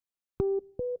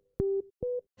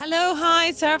Hello,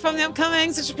 hi, Sarah from The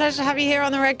Upcoming. Such a pleasure to have you here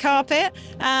on the red carpet.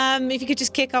 If you could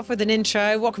just kick off with an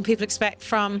intro, what can people expect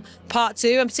from part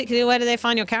two, and particularly where do they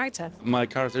find your character? My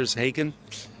character is Hagen,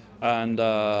 and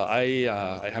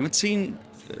I haven't seen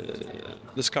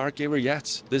the Scargiver yet.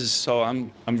 So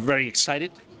I'm very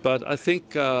excited, but I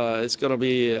think it's gonna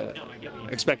be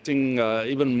expecting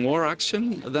even more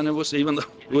action than it was. Even though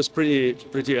it was pretty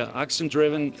action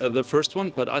driven, the first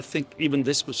one, but I think even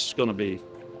this was gonna be.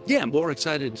 Yeah, I'm more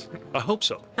excited. I hope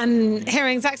so. And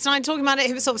hearing Zack Snyder talking about it,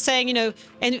 he was sort of saying, and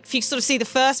if you sort of see the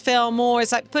first film more,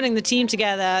 it's like putting the team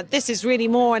together. This is really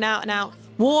more an out-and-out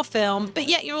war film, but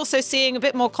yet you're also seeing a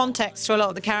bit more context to a lot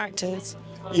of the characters.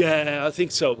 Yeah, I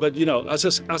think so. But,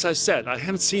 as I said, I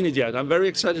haven't seen it yet. I'm very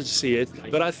excited to see it,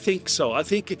 but I think so. I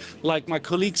think, like my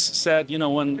colleagues said,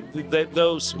 when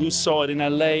those who saw it in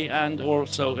LA and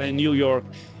also in New York,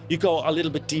 you go a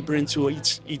little bit deeper into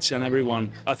each and every one.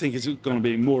 I think it's going to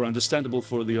be more understandable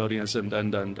for the audience and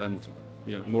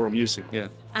more amusing. Yeah.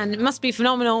 And it must be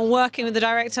phenomenal working with a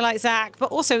director like Zack, but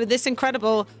also with this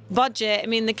incredible budget. I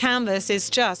mean, the canvas is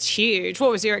just huge.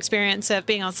 What was your experience of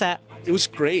being on set? It was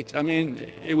great. I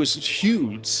mean, it was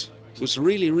huge. It was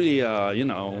really,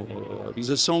 because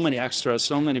there's so many extras,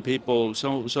 so many people,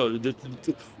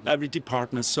 every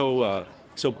department so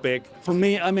big. For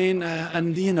me, I mean,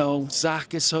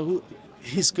 Zack is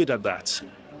he's good at that.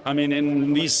 I mean,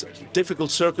 in these difficult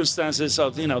circumstances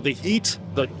of, the heat,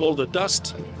 all the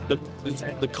dust, the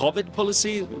COVID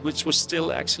policy, which was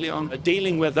still actually on,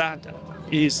 dealing with that,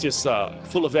 he's just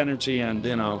full of energy and,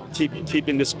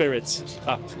 keeping the spirits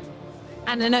up.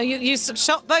 And I know you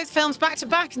shot both films back to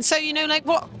back, and so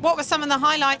what were some of the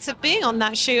highlights of being on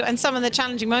that shoot and some of the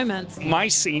challenging moments? My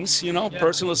scenes,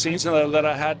 personal scenes that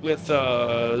I had with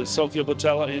Sofia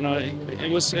Boutella,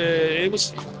 it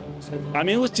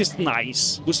was just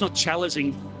nice. It was not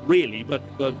challenging really, but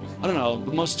I don't know.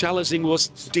 The most challenging was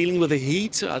dealing with the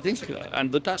heat, I think,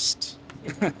 and the dust.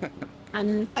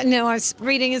 And I was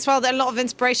reading as well that a lot of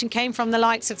inspiration came from the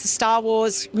likes of the Star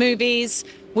Wars movies.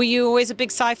 Were you always a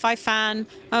big sci-fi fan?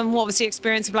 What was the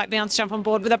experience of being able to jump on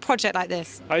board with a project like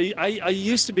this? I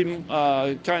used to be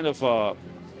kind of a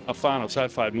fan of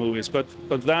sci-fi movies, but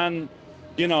then,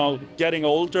 getting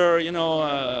older,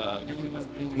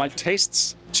 my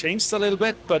tastes changed a little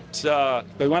bit. But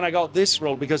when I got this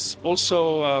role, because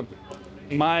also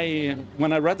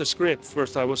when I read the script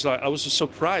first, I was just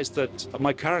surprised that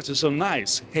my character is so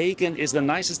nice. Hagen is the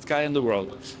nicest guy in the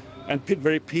world. And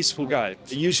very peaceful guy.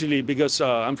 Usually, because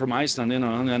I'm from Iceland,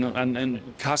 and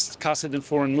casted in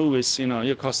foreign movies,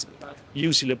 you're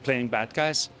usually playing bad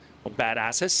guys or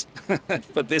badasses.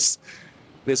 But this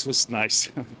was nice.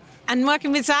 And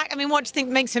working with Zack, what do you think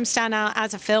makes him stand out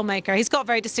as a filmmaker? He's got a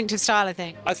very distinctive style, I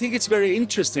think. I think it's very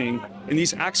interesting in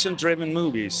these action-driven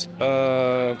movies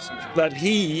that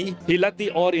he let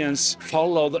the audience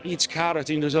follow each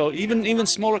character. So even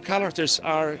smaller characters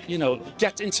are,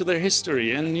 get into their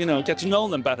history and, get to know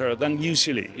them better than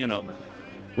usually,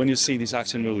 when you see these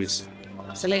action movies.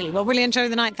 Absolutely. Well, really enjoy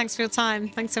the night. Thanks for your time.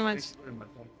 Thanks so much.